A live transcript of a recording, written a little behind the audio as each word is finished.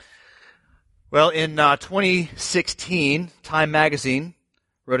Well, in 2016, Time magazine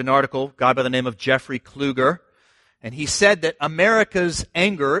wrote an article, a guy by the name of Jeffrey Kluger, and he said that America's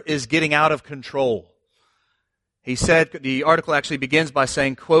anger is getting out of control. He said, the article actually begins by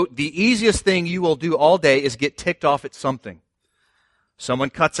saying, quote, "The easiest thing you will do all day is get ticked off at something. Someone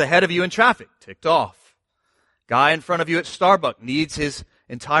cuts ahead of you in traffic, ticked off. Guy in front of you at Starbucks needs his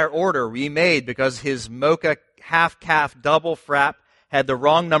entire order remade because his mocha half-calf double frap had the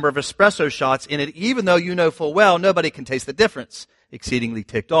wrong number of espresso shots in it, even though you know full well nobody can taste the difference, exceedingly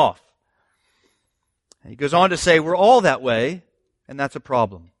ticked off." And he goes on to say, we're all that way, and that's a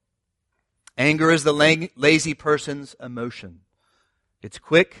problem. Anger is the lazy person's emotion. It's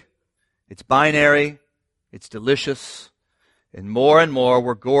quick, it's binary, it's delicious, and more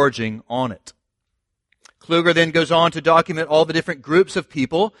we're gorging on it. Kluger then goes on to document all the different groups of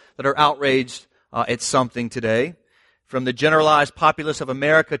people that are outraged at something today, from the generalized populace of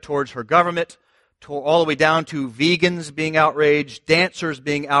America towards her government, all the way down to vegans being outraged, dancers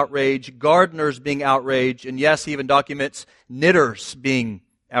being outraged, gardeners being outraged, and yes, he even documents knitters being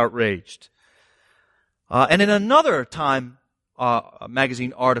outraged. And in another Time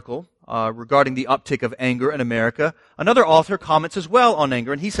magazine article regarding the uptick of anger in America, another author comments as well on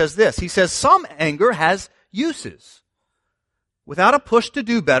anger, and he says this. He says, "Some anger has uses. Without a push to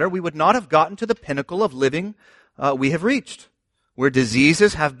do better, we would not have gotten to the pinnacle of living we have reached, where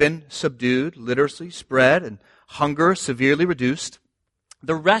diseases have been subdued, literacy spread, and hunger severely reduced.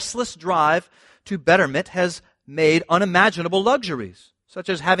 The restless drive to betterment has made unimaginable luxuries, such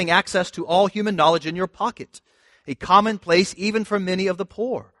as having access to all human knowledge in your pocket, a commonplace even for many of the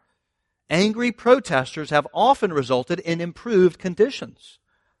poor. Angry protesters have often resulted in improved conditions.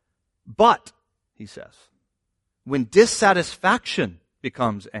 But," he says, "when dissatisfaction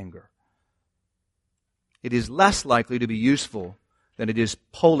becomes anger, it is less likely to be useful than it is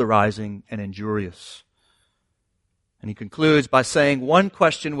polarizing and injurious." And he concludes by saying one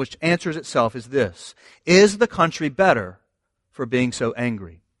question which answers itself is this: is the country better for being so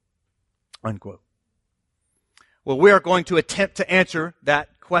angry? Unquote. Well, we are going to attempt to answer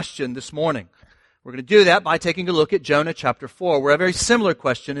that question this morning. We're going to do that by taking a look at Jonah chapter 4, where a very similar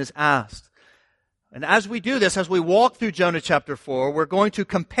question is asked. And as we do this, as we walk through Jonah chapter 4, we're going to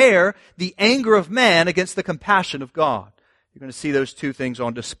compare the anger of man against the compassion of God. You're going to see those two things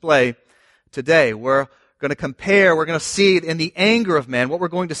on display today. We're going to see in the anger of man, what we're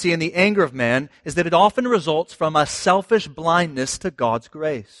going to see in the anger of man is that it often results from a selfish blindness to God's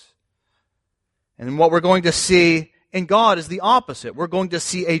grace. And what we're going to see in God is the opposite. We're going to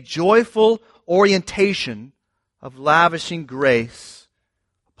see a joyful orientation of lavishing grace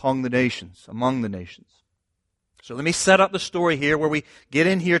among the nations. So let me set up the story here where we get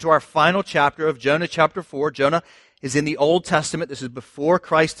in here to our final chapter of Jonah chapter 4. Jonah is in the Old Testament. This is before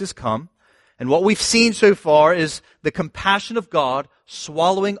Christ has come. And what we've seen so far is the compassion of God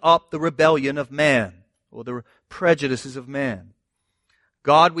swallowing up the rebellion of man, or the prejudices of man.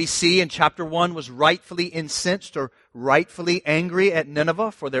 God, we see in chapter 1, was rightfully incensed or rightfully angry at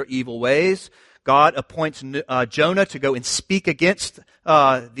Nineveh for their evil ways. God appoints Jonah to go and speak against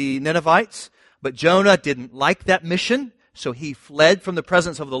the Ninevites, but Jonah didn't like that mission, so he fled from the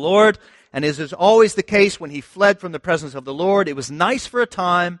presence of the Lord. And as is always the case when he fled from the presence of the Lord, it was nice for a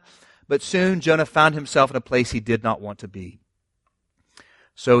time, but soon Jonah found himself in a place he did not want to be.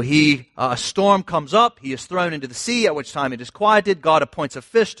 So a storm comes up, he is thrown into the sea, at which time it is quieted. God appoints a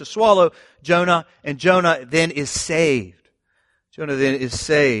fish to swallow Jonah, and Jonah then is saved.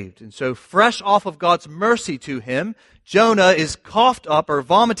 And so fresh off of God's mercy to him, Jonah is coughed up or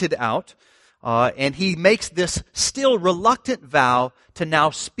vomited out, and he makes this still reluctant vow to now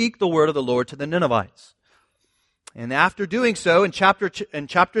speak the word of the Lord to the Ninevites. And after doing so, in chapter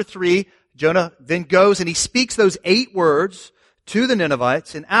 3, Jonah then goes and he speaks those 8 words to the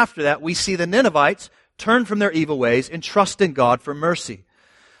Ninevites, and after that we see the Ninevites turn from their evil ways and trust in God for mercy.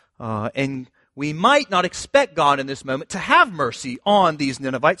 And we might not expect God in this moment to have mercy on these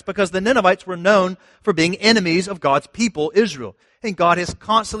Ninevites because the Ninevites were known for being enemies of God's people, Israel. And God has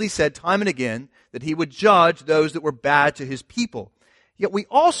constantly said time and again that He would judge those that were bad to His people. Yet we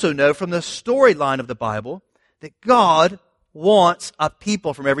also know from the storyline of the Bible that God wants a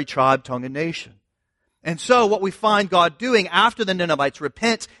people from every tribe, tongue, and nation. And so what we find God doing after the Ninevites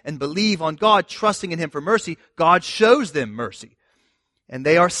repent and believe on God, trusting in Him for mercy, God shows them mercy. And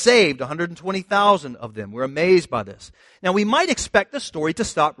they are saved, 120,000 of them. We're amazed by this. Now, we might expect the story to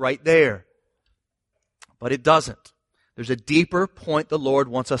stop right there. But it doesn't. There's a deeper point the Lord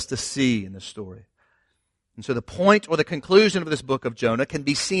wants us to see in this story. And so the point or the conclusion of this book of Jonah can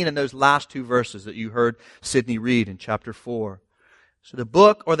be seen in those last 2 verses that you heard Sidney read in chapter 4. So the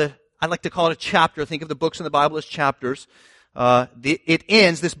book or the I like to call it a chapter. Think of the books in the Bible as chapters.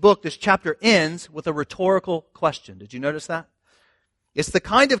 This chapter ends with a rhetorical question. Did you notice that? It's the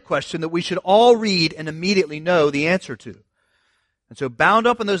kind of question that we should all read and immediately know the answer to. And so bound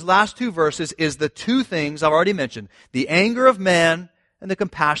up in those last two verses is the two things I've already mentioned, the anger of man and the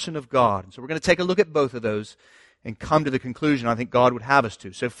compassion of God. And so we're going to take a look at both of those and come to the conclusion I think God would have us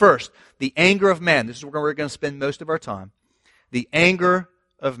to. So first, the anger of man. This is where we're going to spend most of our time. The anger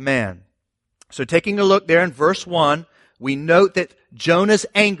of man. So taking a look there in verse 1, we note that Jonah's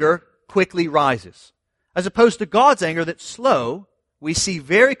anger quickly rises. As opposed to God's anger that's slow, we see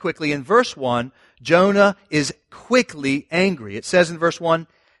very quickly in verse 1, Jonah is quickly angry. It says in verse 1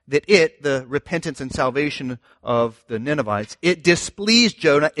 that the repentance and salvation of the Ninevites, it displeased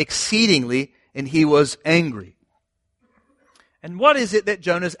Jonah exceedingly, and he was angry. And what is it that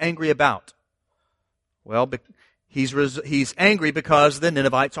Jonah's angry about? Well, he's angry because the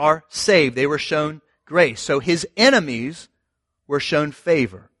Ninevites are saved. They were shown grace. So his enemies were shown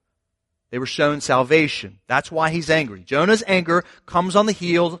favor. They were shown salvation. That's why he's angry. Jonah's anger comes on the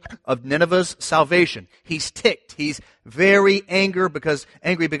heels of Nineveh's salvation. He's ticked. He's very angry because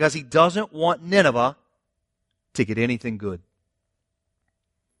he doesn't want Nineveh to get anything good.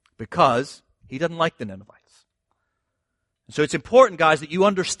 Because he doesn't like the Ninevites. So it's important, guys, that you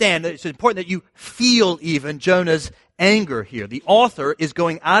understand, that it's important that you feel even Jonah's anger here. The author is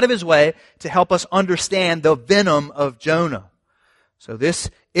going out of his way to help us understand the venom of Jonah. So this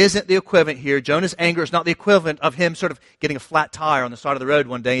isn't the equivalent here. Jonah's anger is not the equivalent of him sort of getting a flat tire on the side of the road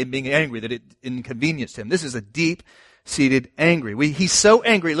one day and being angry that it inconvenienced him. This is a deep-seated anger. He's so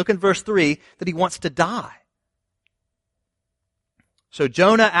angry, look in verse 3, that he wants to die. So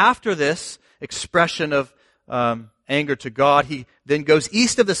Jonah, after this expression of anger to God, he then goes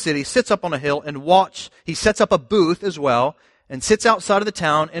east of the city, sits up on a hill and he sets up a booth as well, and sits outside of the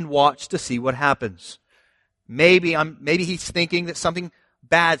town and watches to see what happens. Maybe he's thinking that something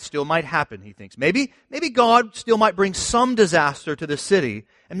bad still might happen, he thinks. Maybe God still might bring some disaster to the city,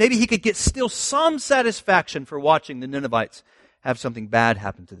 and maybe he could get still some satisfaction for watching the Ninevites have something bad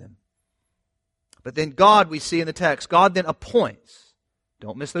happen to them. But then God, we see in the text, God then appoints,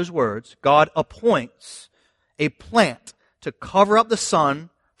 don't miss those words, God appoints a plant to cover up the sun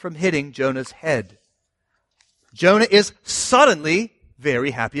from hitting Jonah's head. Jonah is suddenly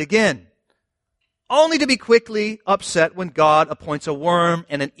very happy again, only to be quickly upset when God appoints a worm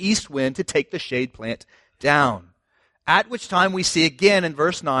and an east wind to take the shade plant down. At which time we see again in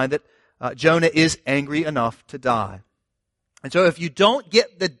verse 9 that Jonah is angry enough to die. And so if you don't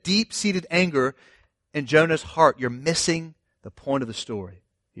get the deep-seated anger in Jonah's heart, you're missing the point of the story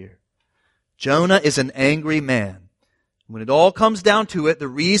here. Jonah is an angry man. When it all comes down to it, the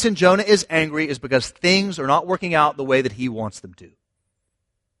reason Jonah is angry is because things are not working out the way that he wants them to.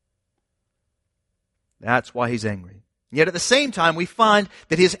 That's why he's angry. Yet at the same time, we find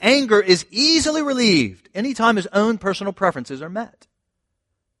that his anger is easily relieved anytime his own personal preferences are met.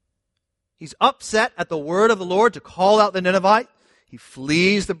 He's upset at the word of the Lord to call out the Ninevite. He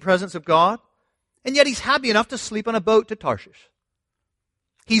flees the presence of God. And yet he's happy enough to sleep on a boat to Tarshish.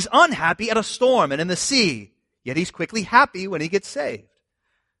 He's unhappy at a storm and in the sea. Yet he's quickly happy when he gets saved.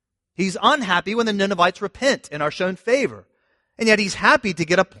 He's unhappy when the Ninevites repent and are shown favor. And yet he's happy to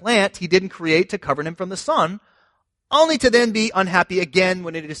get a plant he didn't create to cover him from the sun, only to then be unhappy again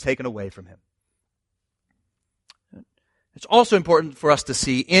when it is taken away from him. It's also important for us to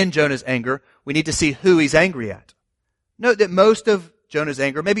see in Jonah's anger, we need to see who he's angry at. Note that most of Jonah's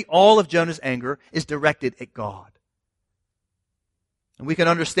anger, maybe all of Jonah's anger, is directed at God. And we can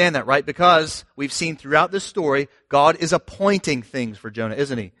understand that, right? Because we've seen throughout this story, God is appointing things for Jonah,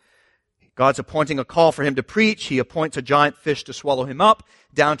 isn't he? God's appointing a call for him to preach. He appoints a giant fish to swallow him up,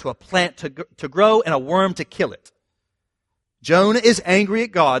 down to a plant to grow and a worm to kill it. Jonah is angry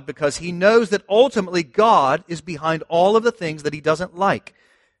at God because he knows that ultimately God is behind all of the things that he doesn't like,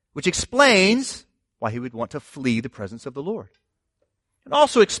 which explains why he would want to flee the presence of the Lord. It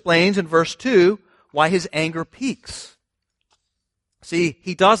also explains in verse 2 why his anger peaks. See,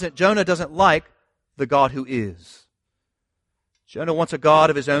 Jonah doesn't like the God who is. Jonah wants a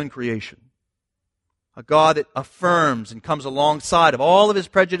God of his own creation. A God that affirms and comes alongside of all of his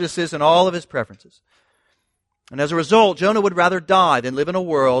prejudices and all of his preferences. And as a result, Jonah would rather die than live in a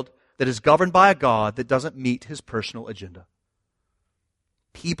world that is governed by a God that doesn't meet his personal agenda.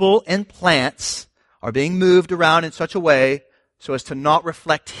 People and plants are being moved around in such a way so as to not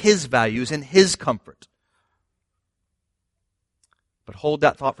reflect his values and his comfort. But hold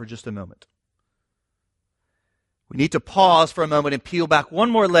that thought for just a moment. We need to pause for a moment and peel back one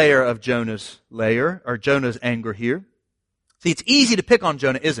more layer of Jonah's anger here. See, it's easy to pick on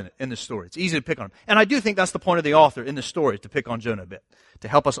Jonah, isn't it, in this story? It's easy to pick on him. And I do think that's the point of the author in this story, is to pick on Jonah a bit, to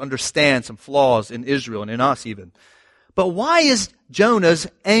help us understand some flaws in Israel and in us even. But why is Jonah's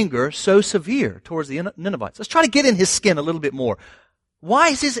anger so severe towards the Ninevites? Let's try to get in his skin a little bit more. Why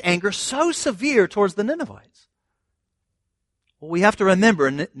is his anger so severe towards the Ninevites? Well, we have to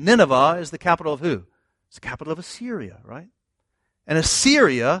remember Nineveh is the capital of who? It's the capital of Assyria, right? And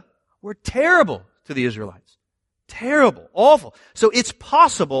Assyria were terrible to the Israelites. Terrible, awful. So it's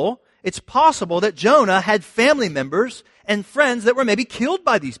possible that Jonah had family members and friends that were maybe killed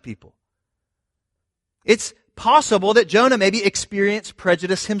by these people. It's possible that Jonah maybe experienced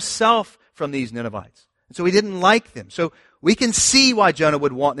prejudice himself from these Ninevites. And so he didn't like them. So we can see why Jonah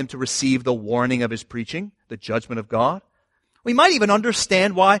would want them to receive the warning of his preaching, the judgment of God. We might even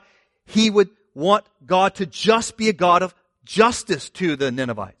understand why he would want God to just be a God of justice to the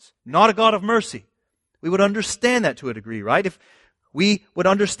Ninevites, not a God of mercy. We would understand that to a degree, right? If we would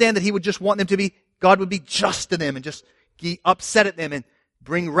understand that he would just want them to be, God would be just to them and just be upset at them and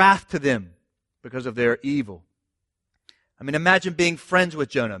bring wrath to them because of their evil. I mean, imagine being friends with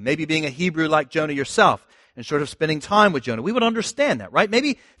Jonah, maybe being a Hebrew like Jonah yourself and sort of spending time with Jonah. We would understand that, right?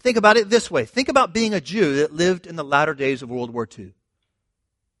 Maybe think about it this way. Think about being a Jew that lived in the latter days of World War II.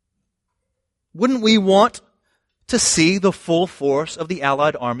 Wouldn't we want to see the full force of the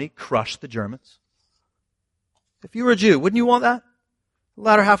Allied army crush the Germans? If you were a Jew, wouldn't you want that? The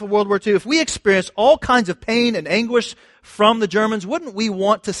latter half of World War II. If we experienced all kinds of pain and anguish from the Germans, wouldn't we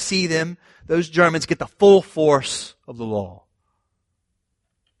want to see them, those Germans, get the full force of the law?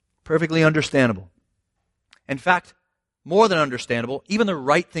 Perfectly understandable. In fact, more than understandable, even the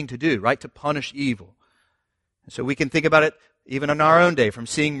right thing to do, right? To punish evil. And so we can think about it even in our own day, from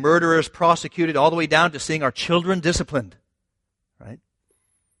seeing murderers prosecuted all the way down to seeing our children disciplined, right?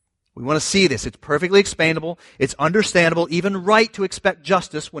 We want to see this. It's perfectly explainable. It's understandable, even right to expect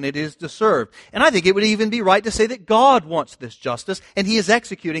justice when it is deserved. And I think it would even be right to say that God wants this justice, and He is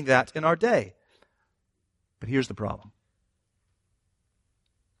executing that in our day. But here's the problem.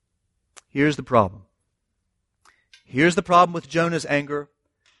 Here's the problem. Here's the problem with Jonah's anger,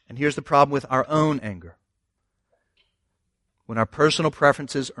 and here's the problem with our own anger. When our personal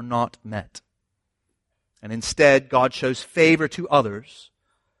preferences are not met, and instead God shows favor to others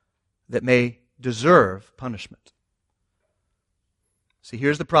that may deserve punishment. See,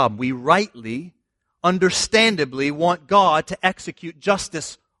 here's the problem. We rightly, understandably want God to execute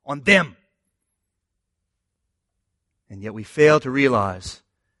justice on them. And yet we fail to realize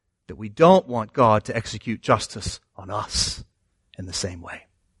that we don't want God to execute justice on us in the same way.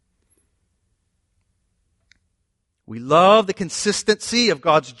 We love the consistency of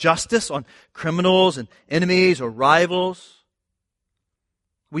God's justice on criminals and enemies or rivals.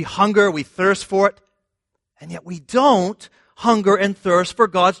 We hunger, we thirst for it, and yet we don't hunger and thirst for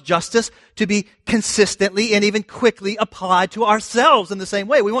God's justice to be consistently and even quickly applied to ourselves in the same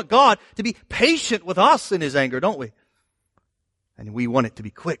way. We want God to be patient with us in His anger, don't we? And we want it to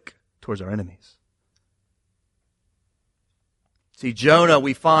be quick towards our enemies. See, Jonah,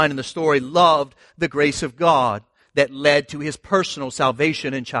 we find in the story, loved the grace of God that led to his personal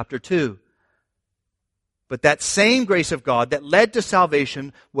salvation in chapter 2. But that same grace of God that led to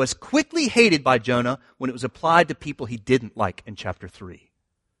salvation was quickly hated by Jonah when it was applied to people he didn't like in chapter 3.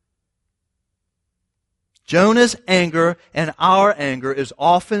 Jonah's anger and our anger is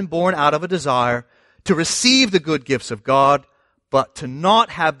often born out of a desire to receive the good gifts of God, but to not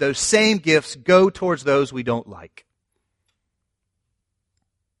have those same gifts go towards those we don't like.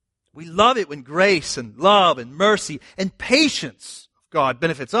 We love it when grace and love and mercy and patience of God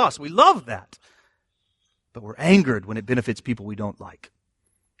benefits us. We love that. But we're angered when it benefits people we don't like.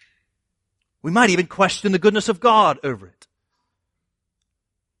 We might even question the goodness of God over it.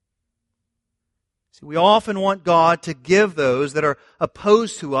 See, we often want God to give those that are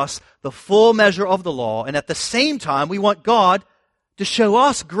opposed to us the full measure of the law, and at the same time we want God to show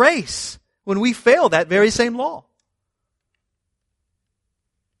us grace when we fail that very same law.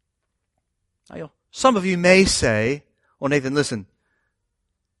 Now, some of you may say, well, Nathan, listen,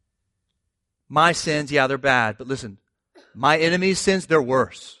 my sins, yeah, they're bad, but listen, my enemies' sins, they're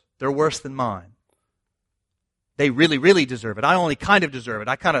worse. They're worse than mine. They really, really deserve it. I only kind of deserve it.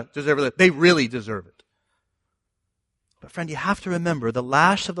 I kind of deserve it. They really deserve it. But friend, you have to remember, the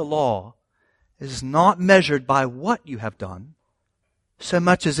lash of the law is not measured by what you have done, so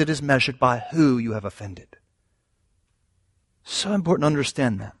much as it is measured by who you have offended. So important to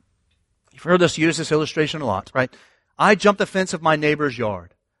understand that. You've heard us use this illustration a lot, right? I jump the fence of my neighbor's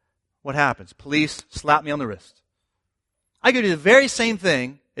yard. What happens? Police slap me on the wrist. I go do the very same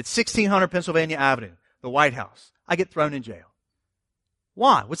thing at 1600 Pennsylvania Avenue, the White House. I get thrown in jail.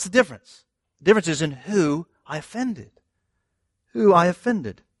 Why? What's the difference? The difference is in who I offended. Who I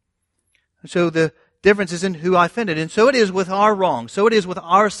offended. So the difference is in who I offended. And so it is with our wrongs. So it is with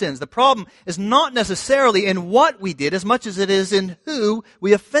our sins. The problem is not necessarily in what we did as much as it is in who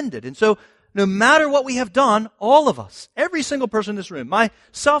we offended. And so no matter what we have done, all of us, every single person in this room,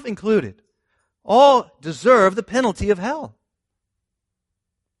 myself included, all deserve the penalty of hell.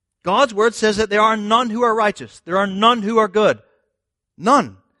 God's word says that there are none who are righteous. There are none who are good.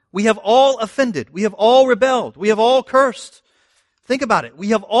 None. We have all offended. We have all rebelled. We have all cursed. Think about it. We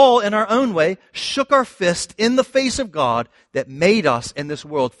have all, in our own way, shook our fist in the face of God that made us in this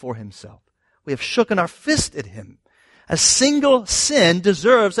world for Himself. We have shooken our fist at Him. A single sin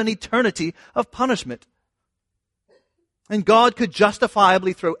deserves an eternity of punishment. And God could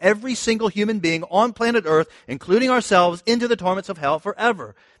justifiably throw every single human being on planet Earth, including ourselves, into the torments of hell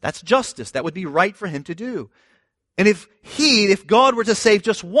forever. That's justice. That would be right for Him to do. And if God were to save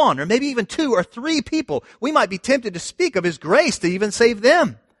just one, or maybe even two or three people, we might be tempted to speak of His grace to even save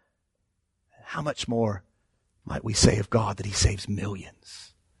them. How much more might we say of God that He saves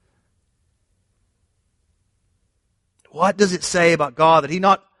millions? What does it say about God that He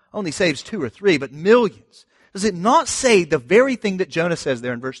not only saves two or three, but millions? Does it not say the very thing that Jonah says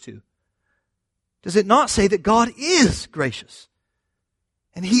there in verse 2? Does it not say that God is gracious?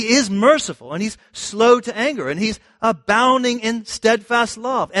 And He is merciful, and He's slow to anger, and He's abounding in steadfast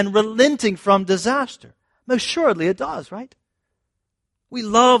love, and relenting from disaster? Most assuredly it does, right? We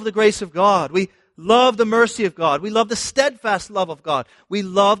love the grace of God. We love the mercy of God. We love the steadfast love of God. We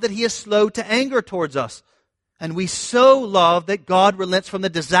love that He is slow to anger towards us. And we so love that God relents from the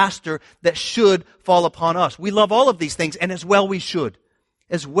disaster that should fall upon us. We love all of these things, and as well we should.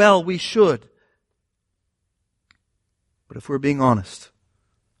 As well we should. But if we're being honest,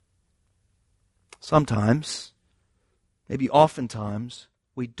 sometimes, maybe oftentimes,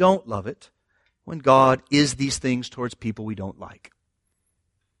 we don't love it when God is these things towards people we don't like.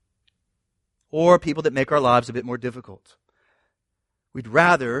 Or people that make our lives a bit more difficult. We'd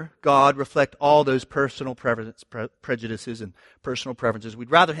rather God reflect all those personal prejudices and personal preferences.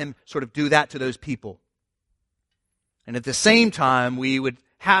 We'd rather Him sort of do that to those people. And at the same time, we would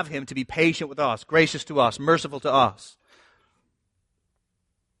have Him to be patient with us, gracious to us, merciful to us.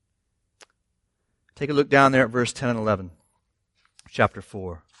 Take a look down there at verse 10 and 11, chapter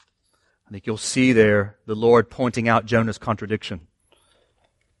 4. I think you'll see there the Lord pointing out Jonah's contradiction,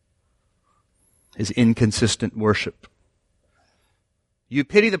 his inconsistent worship. You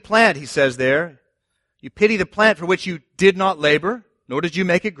pity the plant, he says there. You pity the plant for which you did not labor, nor did you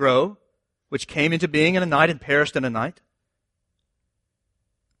make it grow, which came into being in a night and perished in a night.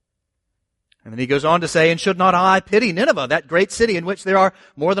 And then he goes on to say, and should not I pity Nineveh, that great city in which there are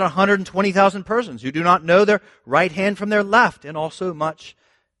more than 120,000 persons who do not know their right hand from their left, and also much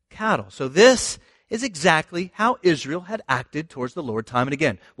cattle. So this is exactly how Israel had acted towards the Lord time and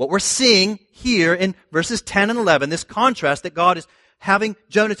again. What we're seeing here in verses 10 and 11, this contrast that God is having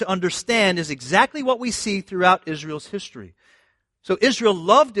Jonah to understand, is exactly what we see throughout Israel's history. So Israel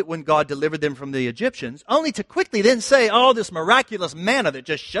loved it when God delivered them from the Egyptians, only to quickly then say, oh, this miraculous manna that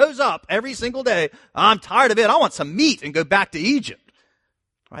just shows up every single day, I'm tired of it, I want some meat, and go back to Egypt.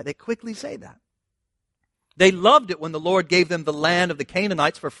 Right? They quickly say that. They loved it when the Lord gave them the land of the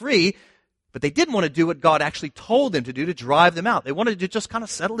Canaanites for free, but they didn't want to do what God actually told them to do to drive them out. They wanted to just kind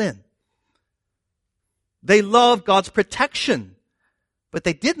of settle in. They loved God's protection, but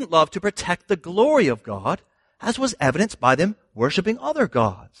they didn't love to protect the glory of God, as was evidenced by them worshiping other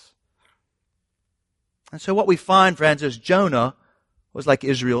gods. And so what we find, friends, is Jonah was like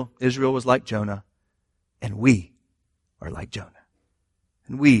Israel, Israel was like Jonah, and we are like Jonah.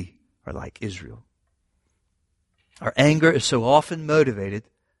 And we are like Israel. Our anger is so often motivated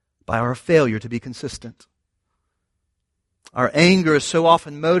by our failure to be consistent. Our anger is so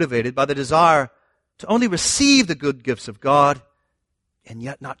often motivated by the desire to only receive the good gifts of God and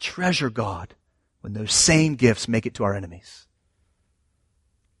yet not treasure God when those same gifts make it to our enemies.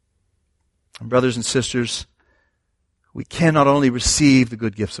 And brothers and sisters, we cannot only receive the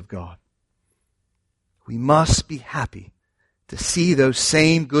good gifts of God, we must be happy to see those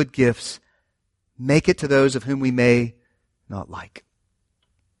same good gifts make it to those of whom we may not like.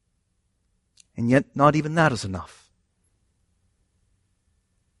 And yet, not even that is enough.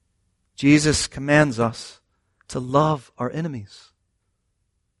 Jesus commands us to love our enemies.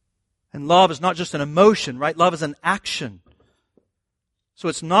 And love is not just an emotion, right? Love is an action. So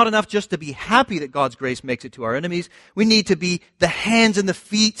it's not enough just to be happy that God's grace makes it to our enemies. We need to be the hands and the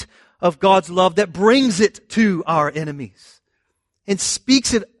feet of God's love that brings it to our enemies and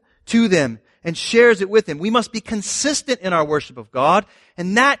speaks it to them and shares it with them. We must be consistent in our worship of God,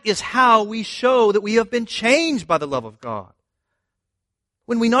 And that is how we show that we have been changed by the love of God.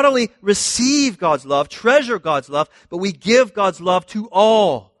 When we not only receive God's love, treasure God's love, but we give God's love to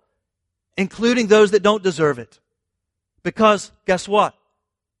all, including those that don't deserve it. Because, guess what?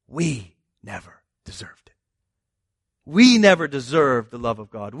 We never deserved it. We never deserved the love of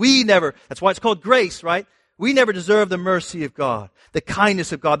God. That's why it's called grace, right? We never deserved the mercy of God, the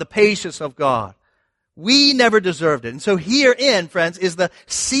kindness of God, the patience of God. We never deserved it. And so herein, friends, is the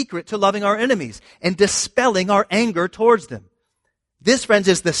secret to loving our enemies and dispelling our anger towards them. This, friends,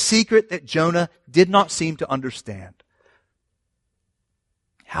 is the secret that Jonah did not seem to understand.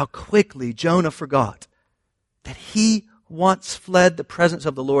 How quickly Jonah forgot that he once fled the presence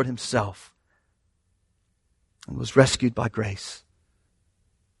of the Lord himself and was rescued by grace.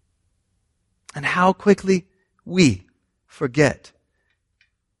 And how quickly we forget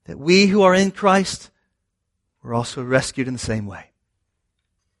that we who are in Christ were also rescued in the same way.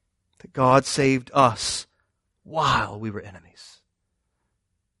 That God saved us while we were enemies.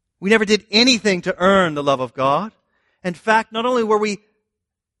 We never did anything to earn the love of God. In fact, not only were we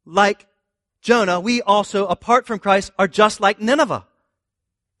like Jonah, we also, apart from Christ, are just like Nineveh.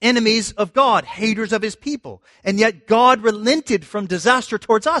 Enemies of God, haters of His people. And yet God relented from disaster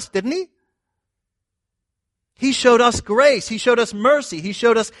towards us, didn't He? He showed us grace. He showed us mercy. He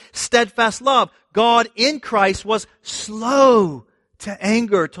showed us steadfast love. God in Christ was slow to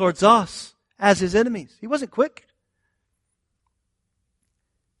anger towards us as His enemies. He wasn't quick.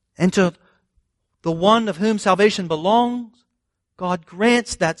 And to the one of whom salvation belongs, God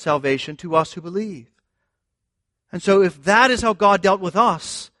grants that salvation to us who believe. And so if that is how God dealt with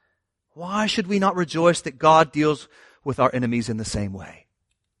us, why should we not rejoice that God deals with our enemies in the same way?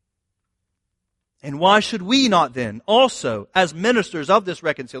 And why should we not then also, as ministers of this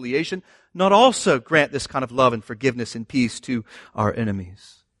reconciliation, not also grant this kind of love and forgiveness and peace to our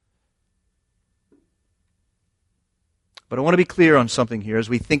enemies? But I want to be clear on something here as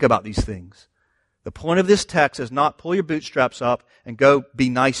we think about these things. The point of this text is not pull your bootstraps up and go be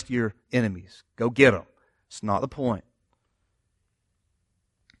nice to your enemies. Go get them. It's not the point.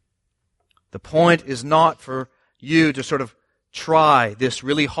 The point is not for you to sort of try this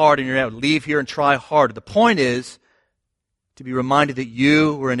really hard in your life. Leave here and try harder. The point is to be reminded that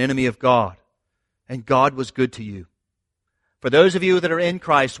you were an enemy of God and God was good to you. For those of you that are in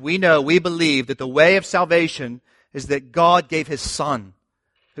Christ, we believe that the way of salvation is that God gave His Son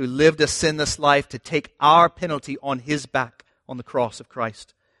who lived a sinless life to take our penalty on His back on the cross of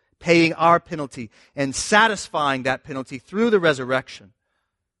Christ, paying our penalty and satisfying that penalty through the resurrection.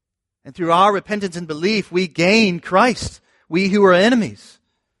 And through our repentance and belief, we gain Christ. We who are enemies,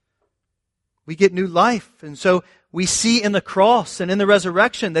 we get new life. And so we see in the cross and in the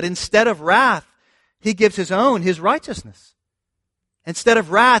resurrection that instead of wrath, He gives His own, His righteousness. Instead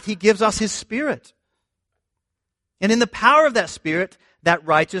of wrath, He gives us His Spirit. And in the power of that Spirit, that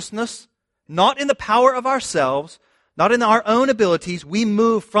righteousness, not in the power of ourselves, not in our own abilities, we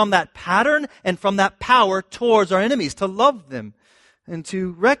move from that pattern and from that power towards our enemies, to love them and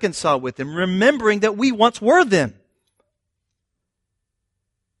to reconcile with them, remembering that we once were them.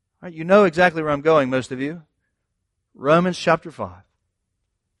 Right, you know exactly where I'm going, most of you. Romans chapter 5,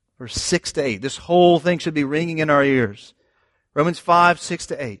 verse 6 to 8. This whole thing should be ringing in our ears. Romans 5, 6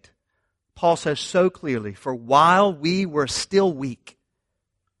 to 8. Paul says so clearly, for while we were still weak,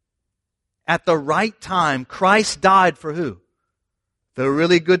 at the right time, Christ died for who? The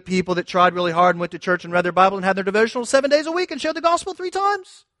really good people that tried really hard and went to church and read their Bible and had their devotional 7 days a week and shared the gospel 3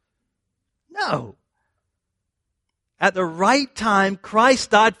 times? No. At the right time, Christ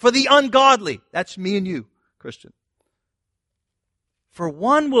died for the ungodly. That's me and you, Christian. For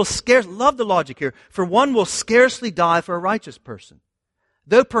one will love the logic here, for one will scarcely die for a righteous person.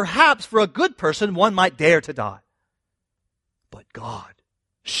 Though perhaps for a good person, one might dare to die. But God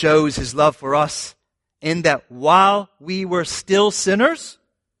shows His love for us in that while we were still sinners,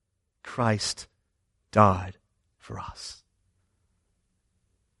 Christ died for us.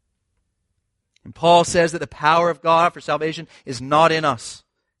 And Paul says that the power of God for salvation is not in us.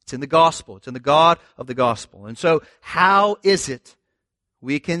 It's in the gospel. It's in the God of the gospel. And so how is it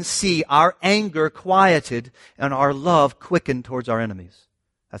we can see our anger quieted and our love quickened towards our enemies?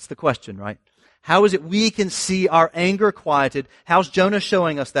 That's the question, right? How is it we can see our anger quieted? How's Jonah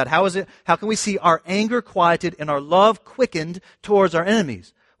showing us that? How can we see our anger quieted and our love quickened towards our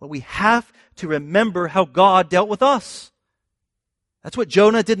enemies? Well, we have to remember how God dealt with us. That's what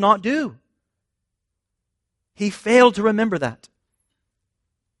Jonah did not do. He failed to remember that.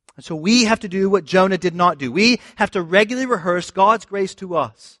 And so we have to do what Jonah did not do. We have to regularly rehearse God's grace to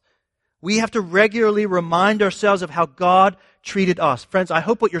us. We have to regularly remind ourselves of how God treated us. Friends, I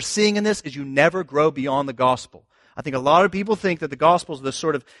hope what you're seeing in this is you never grow beyond the gospel. I think a lot of people think that the gospel is the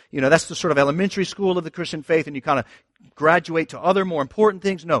sort of, that's the sort of elementary school of the Christian faith, and you kind of graduate to other more important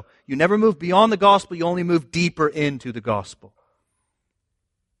things. No, you never move beyond the gospel, you only move deeper into the gospel.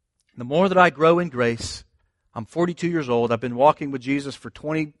 The more that I grow in grace, I'm 42 years old, I've been walking with Jesus for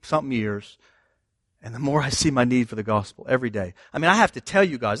 20-something years, and the more I see my need for the gospel every day. I mean, I have to tell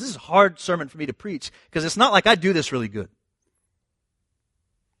you guys, this is a hard sermon for me to preach, because it's not like I do this really good.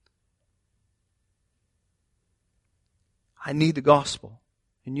 I need the gospel,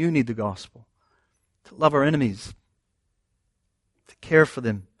 and you need the gospel, to love our enemies, to care for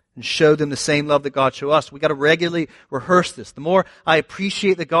them, and show them the same love that God showed us. We've got to regularly rehearse this. The more I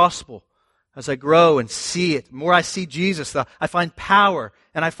appreciate the gospel as I grow and see it, the more I see Jesus, I find power,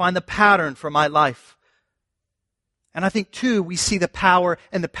 and I find the pattern for my life. And I think, too, we see the power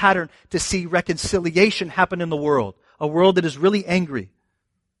and the pattern to see reconciliation happen in the world, a world that is really angry.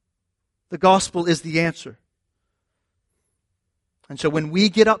 The gospel is the answer. And so when we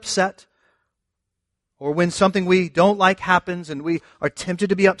get upset, or when something we don't like happens and we are tempted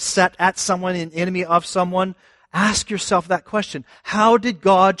to be upset at someone, an enemy of someone, ask yourself that question. How did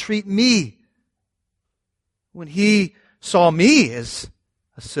God treat me when He saw me as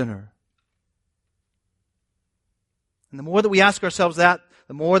a sinner? And the more that we ask ourselves that,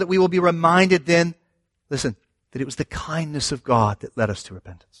 the more that we will be reminded then, listen, that it was the kindness of God that led us to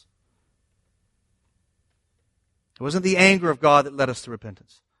repentance. It wasn't the anger of God that led us to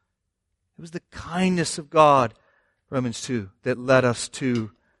repentance. It was the kindness of God, Romans 2, that led us to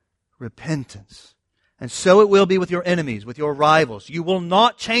repentance. And so it will be with your enemies, with your rivals. You will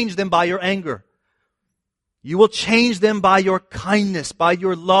not change them by your anger. You will change them by your kindness, by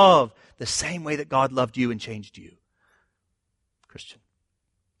your love, the same way that God loved you and changed you. Christian.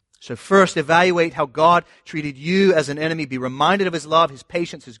 So first, evaluate how God treated you as an enemy. Be reminded of His love, His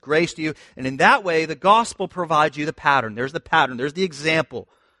patience, His grace to you. And in that way, the gospel provides you the pattern. There's the pattern. There's the example.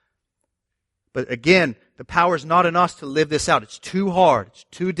 But again, the power is not in us to live this out. It's too hard. It's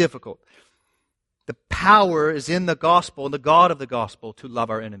too difficult. The power is in the gospel and the God of the gospel to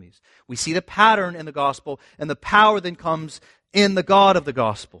love our enemies. We see the pattern in the gospel, and the power then comes in the God of the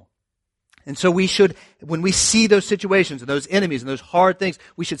gospel. And so we should, when we see those situations and those enemies and those hard things,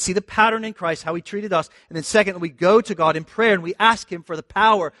 we should see the pattern in Christ, how He treated us. And then second, we go to God in prayer and we ask Him for the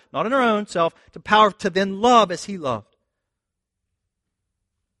power, not in our own self, the power to then love as He loved.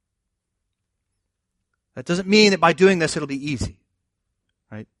 That doesn't mean that by doing this it'll be easy.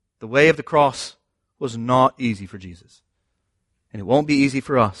 Right? The way of the cross was not easy for Jesus. And it won't be easy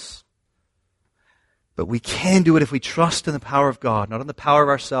for us. But we can do it if we trust in the power of God, not in the power of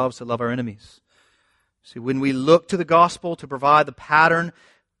ourselves to love our enemies. See, when we look to the gospel to provide the pattern,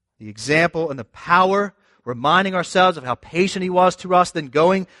 the example, and the power, reminding ourselves of how patient He was to us, then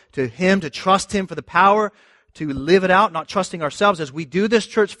going to Him to trust Him for the power to live it out, not trusting ourselves. As we do this,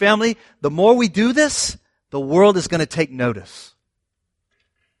 church family, the more we do this, the world is going to take notice.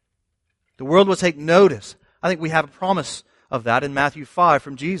 The world will take notice. I think we have a promise of that in Matthew 5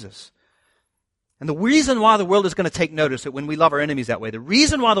 from Jesus. And the reason why the world is going to take notice that when we love our enemies that way, the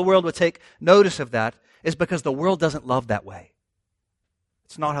reason why the world would take notice of that is because the world doesn't love that way.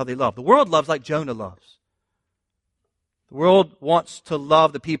 It's not how they love. The world loves like Jonah loves. The world wants to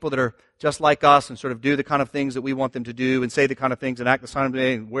love the people that are just like us and sort of do the kind of things that we want them to do and say the kind of things and act the same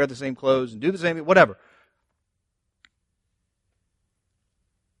way and wear the same clothes and do the same, whatever.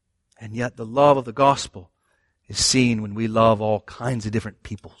 And yet the love of the gospel is seen when we love all kinds of different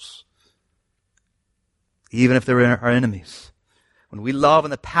peoples, even if they're our enemies. When we love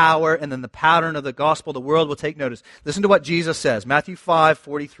in the power and then the pattern of the gospel, the world will take notice. Listen to what Jesus says, Matthew 5,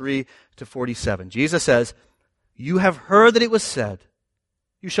 43 to 47. Jesus says, "You have heard that it was said,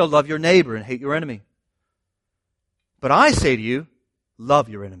 'You shall love your neighbor and hate your enemy.' But I say to you, love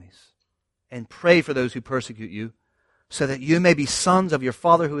your enemies and pray for those who persecute you, so that you may be sons of your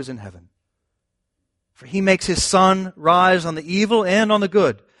Father who is in heaven. For He makes His sun rise on the evil and on the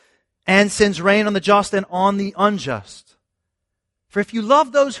good, and sends rain on the just and on the unjust. For if you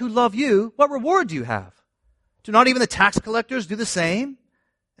love those who love you, what reward do you have? Do not even the tax collectors do the same?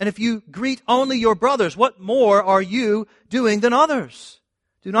 And if you greet only your brothers, what more are you doing than others?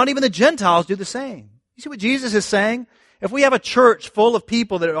 Do not even the Gentiles do the same?" You see what Jesus is saying? If we have a church full of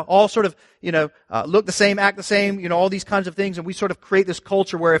people that are all sort of, look the same, act the same, all these kinds of things, and we sort of create this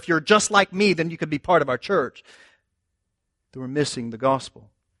culture where if you're just like me, then you could be part of our church, then we're missing the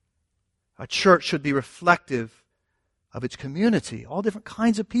gospel. A church should be reflective of its community, all different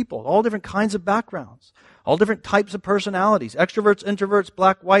kinds of people, all different kinds of backgrounds, all different types of personalities, extroverts, introverts,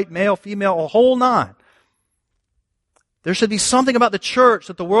 black, white, male, female, a whole nine. There should be something about the church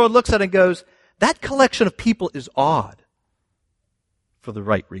that the world looks at and goes, that collection of people is odd. For the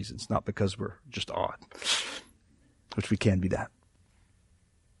right reasons, not because we're just odd. Which we can be that.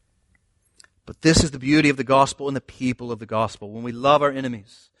 But this is the beauty of the gospel and the people of the gospel. When we love our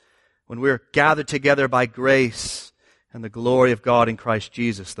enemies, when we're gathered together by grace and the glory of God in Christ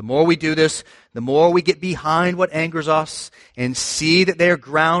Jesus. The more we do this, the more we get behind what angers us and see that they are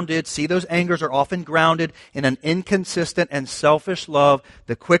grounded, see those angers are often grounded in an inconsistent and selfish love.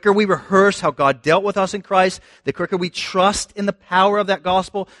 The quicker we rehearse how God dealt with us in Christ, the quicker we trust in the power of that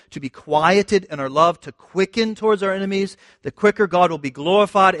gospel to be quieted in our love to quicken towards our enemies, the quicker God will be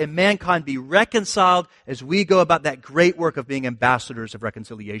glorified and mankind be reconciled as we go about that great work of being ambassadors of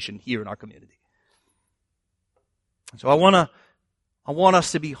reconciliation here in our community. So I want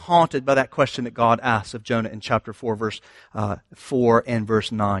us to be haunted by that question that God asks of Jonah in chapter 4, verse 4 and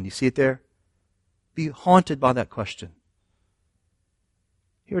verse 9. You see it there? Be haunted by that question.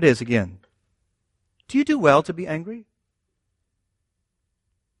 Here it is again. Do you do well to be angry?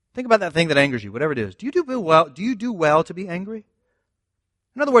 Think about that thing that angers you, whatever it is. Do you do well to be angry?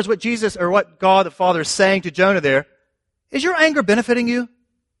 In other words, what Jesus or what God the Father is saying to Jonah there, is your anger benefiting you?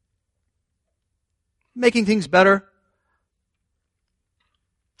 Making things better?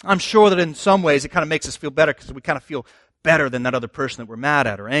 I'm sure that in some ways it kind of makes us feel better because we kind of feel better than that other person that we're mad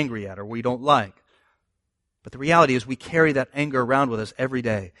at or angry at or we don't like. But the reality is we carry that anger around with us every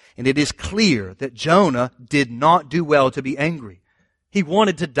day. And it is clear that Jonah did not do well to be angry. He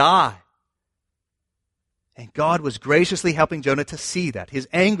wanted to die. And God was graciously helping Jonah to see that. His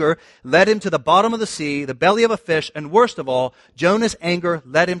anger led him to the bottom of the sea, the belly of a fish, and worst of all, Jonah's anger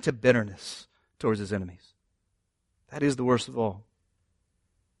led him to bitterness towards his enemies. That is the worst of all.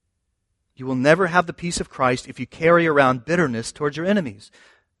 You will never have the peace of Christ if you carry around bitterness towards your enemies.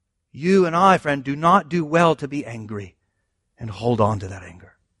 You and I, friend, do not do well to be angry and hold on to that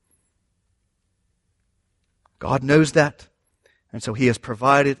anger. God knows that, and so He has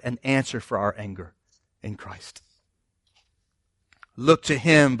provided an answer for our anger in Christ. Look to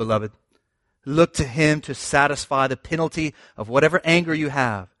Him, beloved. Look to Him to satisfy the penalty of whatever anger you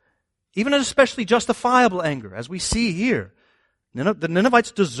have, even an especially justifiable anger, as we see here. The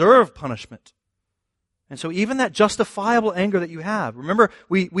Ninevites deserve punishment. And so even that justifiable anger that you have, remember,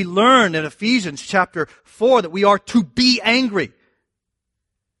 we learned in Ephesians chapter 4 that we are to be angry,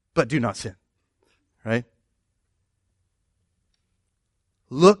 but do not sin. Right?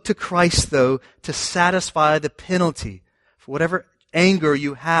 Look to Christ, though, to satisfy the penalty for whatever anger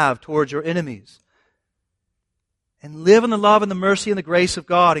you have towards your enemies. And live in the love and the mercy and the grace of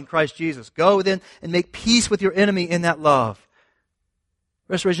God in Christ Jesus. Go then and make peace with your enemy in that love.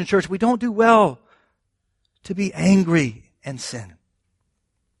 Restoration Church, we don't do well to be angry and sin.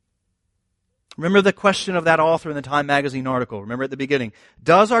 Remember the question of that author in the Time magazine article. Remember at the beginning.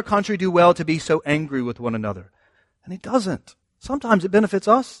 Does our country do well to be so angry with one another? And it doesn't. Sometimes it benefits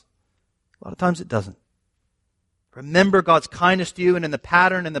us. A lot of times it doesn't. Remember God's kindness to you, and in the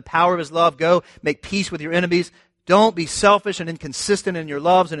pattern and the power of His love, go make peace with your enemies. Don't be selfish and inconsistent in your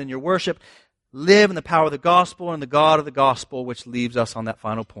loves and in your worship. Live in the power of the gospel and the God of the gospel, which leaves us on that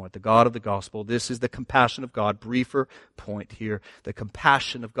final point. The God of the gospel. This is the compassion of God. Briefer point here. The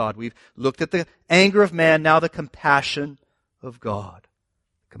compassion of God. We've looked at the anger of man, now the compassion of God.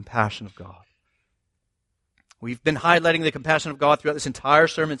 Compassion of God. We've been highlighting the compassion of God throughout this entire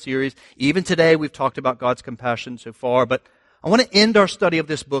sermon series. Even today we've talked about God's compassion so far, but I want to end our study of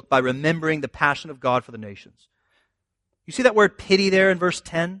this book by remembering the passion of God for the nations. You see that word pity there in verse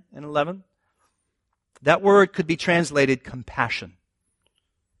 10 and 11? That word could be translated compassion.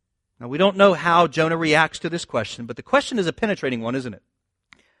 Now, we don't know how Jonah reacts to this question, but the question is a penetrating one, isn't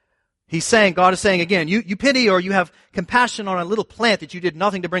it? God is saying again, you pity or you have compassion on a little plant that you did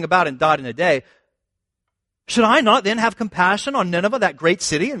nothing to bring about and died in a day. Should I not then have compassion on Nineveh, that great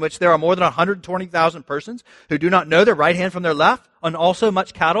city in which there are more than 120,000 persons who do not know their right hand from their left, and also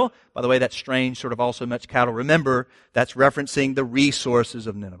much cattle? By the way, that strange sort of also much cattle. Remember, that's referencing the resources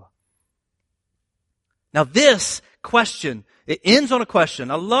of Nineveh. Now this question, it ends on a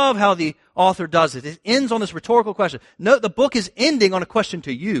question. I love how the author does it. It ends on this rhetorical question. Note the book is ending on a question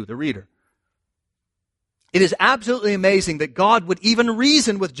to you, the reader. It is absolutely amazing that God would even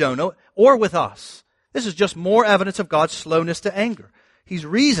reason with Jonah or with us. This is just more evidence of God's slowness to anger. He's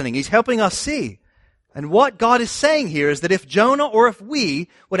reasoning. He's helping us see. And what God is saying here is that if Jonah or if we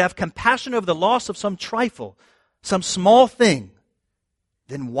would have compassion over the loss of some trifle, some small thing,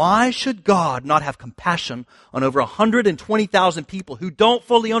 then why should God not have compassion on over 120,000 people who don't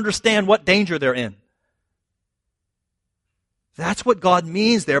fully understand what danger they're in? That's what God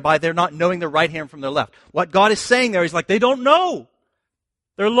means there by they're not knowing their right hand from their left. What God is saying there is like, they don't know.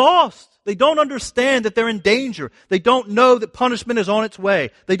 They're lost. They don't understand that they're in danger. They don't know that punishment is on its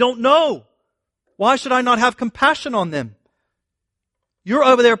way. They don't know. Why should I not have compassion on them? You're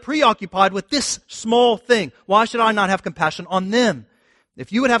over there preoccupied with this small thing. Why should I not have compassion on them?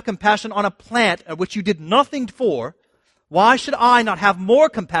 If you would have compassion on a plant at which you did nothing for, why should I not have more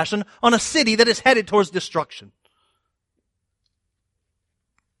compassion on a city that is headed towards destruction?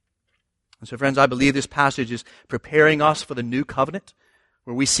 And so, friends, I believe this passage is preparing us for the new covenant,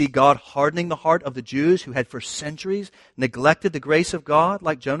 where we see God hardening the heart of the Jews who had for centuries neglected the grace of God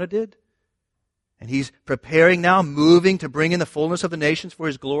like Jonah did. And He's preparing now, moving to bring in the fullness of the nations for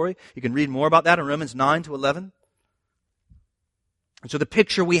His glory. You can read more about that in Romans 9 to 11. And so the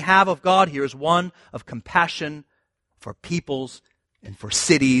picture we have of God here is one of compassion for peoples and for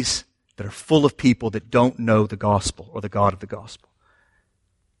cities that are full of people that don't know the gospel or the God of the gospel.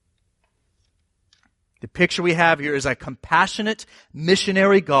 The picture we have here is a compassionate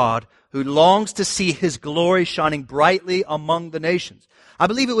missionary God who longs to see His glory shining brightly among the nations. I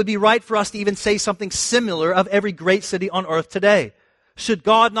believe it would be right for us to even say something similar of every great city on earth today. Should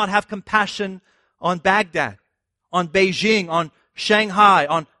God not have compassion on Baghdad, on Beijing, on Shanghai,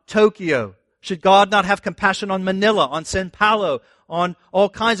 on Tokyo? Should God not have compassion on Manila, on Sao Paulo, on all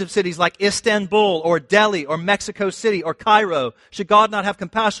kinds of cities like Istanbul or Delhi or Mexico City or Cairo? Should God not have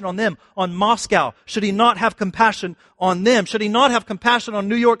compassion on them? On Moscow? Should He not have compassion on them? Should He not have compassion on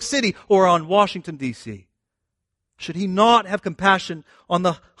New York City or on Washington, D.C.? Should He not have compassion on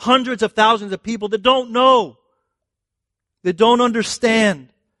the hundreds of thousands of people that don't know, that don't understand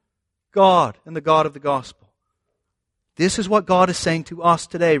God and the God of the gospel? This is what God is saying to us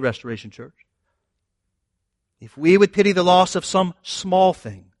today, Restoration Church. If we would pity the loss of some small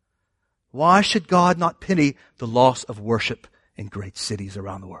thing, why should God not pity the loss of worship in great cities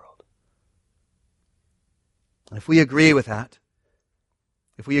around the world? And if we agree with that,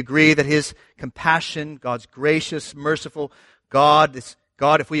 if we agree that His compassion, God's gracious, merciful God,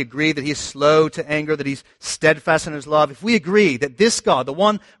 if we agree that He is slow to anger, that He's steadfast in His love, if we agree that this God, the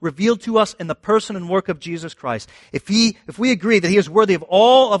one revealed to us in the person and work of Jesus Christ, if we agree that He is worthy of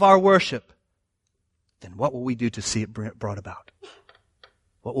all of our worship, then what will we do to see it brought about?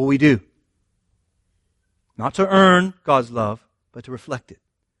 What will we do? Not to earn God's love, but to reflect it.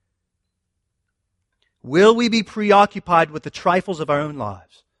 Will we be preoccupied with the trifles of our own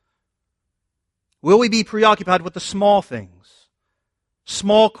lives? Will we be preoccupied with the small things?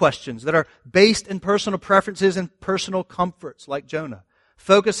 Small questions that are based in personal preferences and personal comforts, like Jonah.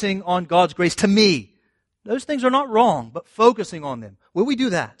 Focusing on God's grace to me. Those things are not wrong, but focusing on them. Will we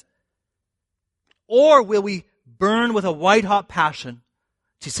do that? Or will we burn with a white-hot passion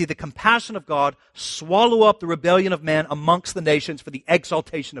to see the compassion of God swallow up the rebellion of man amongst the nations for the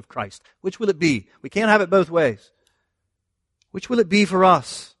exaltation of Christ? Which will it be? We can't have it both ways. Which will it be for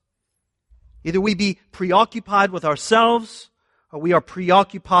us? Either we be preoccupied with ourselves, or we are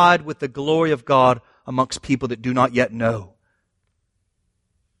preoccupied with the glory of God amongst people that do not yet know.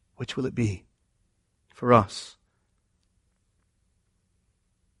 Which will it be for us?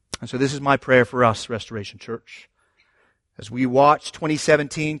 And so this is my prayer for us, Restoration Church. As we watch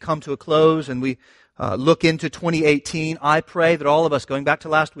 2017 come to a close and we look into 2018, I pray that all of us, going back to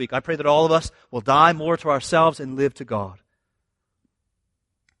last week, I pray that all of us will die more to ourselves and live to God.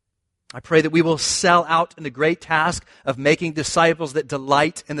 I pray that we will sell out in the great task of making disciples that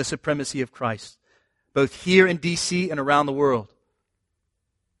delight in the supremacy of Christ, both here in D.C. and around the world.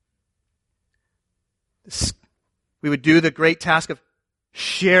 We would do the great task of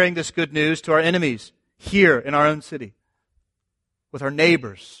sharing this good news to our enemies here in our own city, with our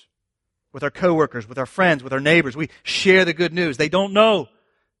neighbors, with our coworkers, with our friends, with our neighbors. We share the good news. They don't know.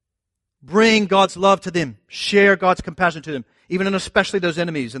 Bring God's love to them. Share God's compassion to them, even and especially those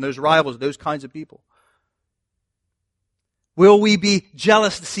enemies and those rivals, those kinds of people. Will we be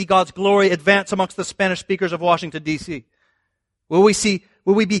jealous to see God's glory advance amongst the Spanish speakers of Washington, D.C.? Will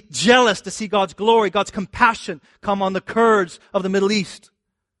we be jealous to see God's glory, God's compassion come on the Kurds of the Middle East?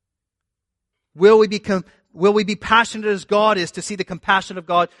 Will we be passionate as God is to see the compassion of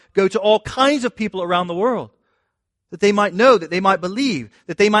God go to all kinds of people around the world? That they might know, that they might believe,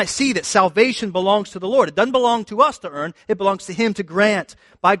 that they might see that salvation belongs to the Lord. It doesn't belong to us to earn. It belongs to Him to grant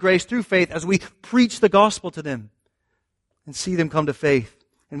by grace through faith as we preach the gospel to them and see them come to faith.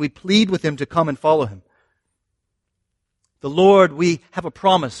 And we plead with them to come and follow Him. The Lord, we have a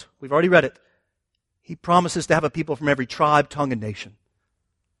promise. We've already read it. He promises to have a people from every tribe, tongue, and nation.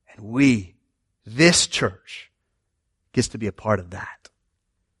 And we, this church, gets to be a part of that.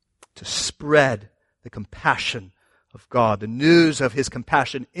 To spread the compassion of God, the news of his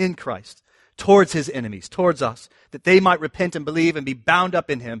compassion in Christ towards his enemies, towards us, that they might repent and believe and be bound up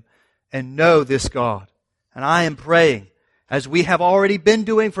in him and know this God. And I am praying, as we have already been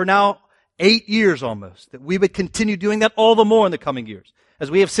doing for now 8 years almost, that we would continue doing that all the more in the coming years.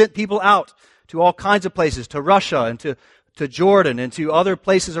 As we have sent people out to all kinds of places, to Russia and to Jordan and to other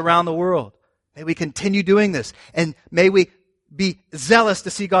places around the world. May we continue doing this. And may we be zealous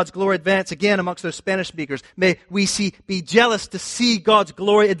to see God's glory advance again amongst those Spanish speakers. May we be jealous to see God's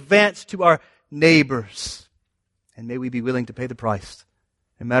glory advance to our neighbors. And may we be willing to pay the price,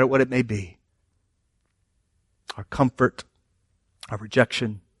 no matter what it may be. Our comfort, our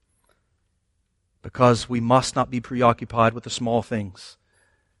rejection, because we must not be preoccupied with the small things.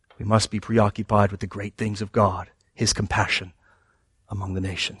 We must be preoccupied with the great things of God, his compassion among the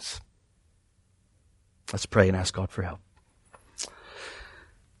nations. Let's pray and ask God for help.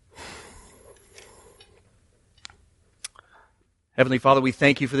 Heavenly Father, we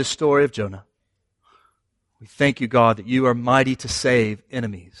thank you for this story of Jonah. We thank you, God, that you are mighty to save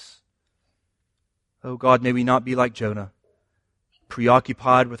enemies. Oh God, may we not be like Jonah,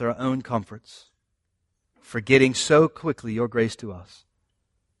 preoccupied with our own comforts, forgetting so quickly your grace to us.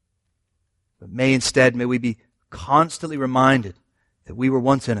 But may we be constantly reminded that we were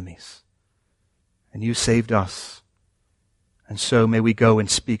once enemies, and you saved us. And so may we go and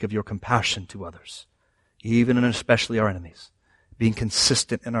speak of your compassion to others, even and especially our enemies, being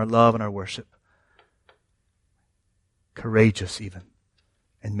consistent in our love and our worship, courageous even.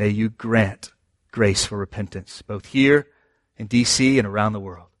 And may you grant grace for repentance, both here in D.C. and around the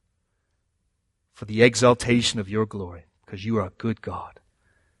world, for the exaltation of your glory, because you are a good God.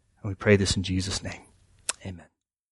 And we pray this in Jesus' name. Amen.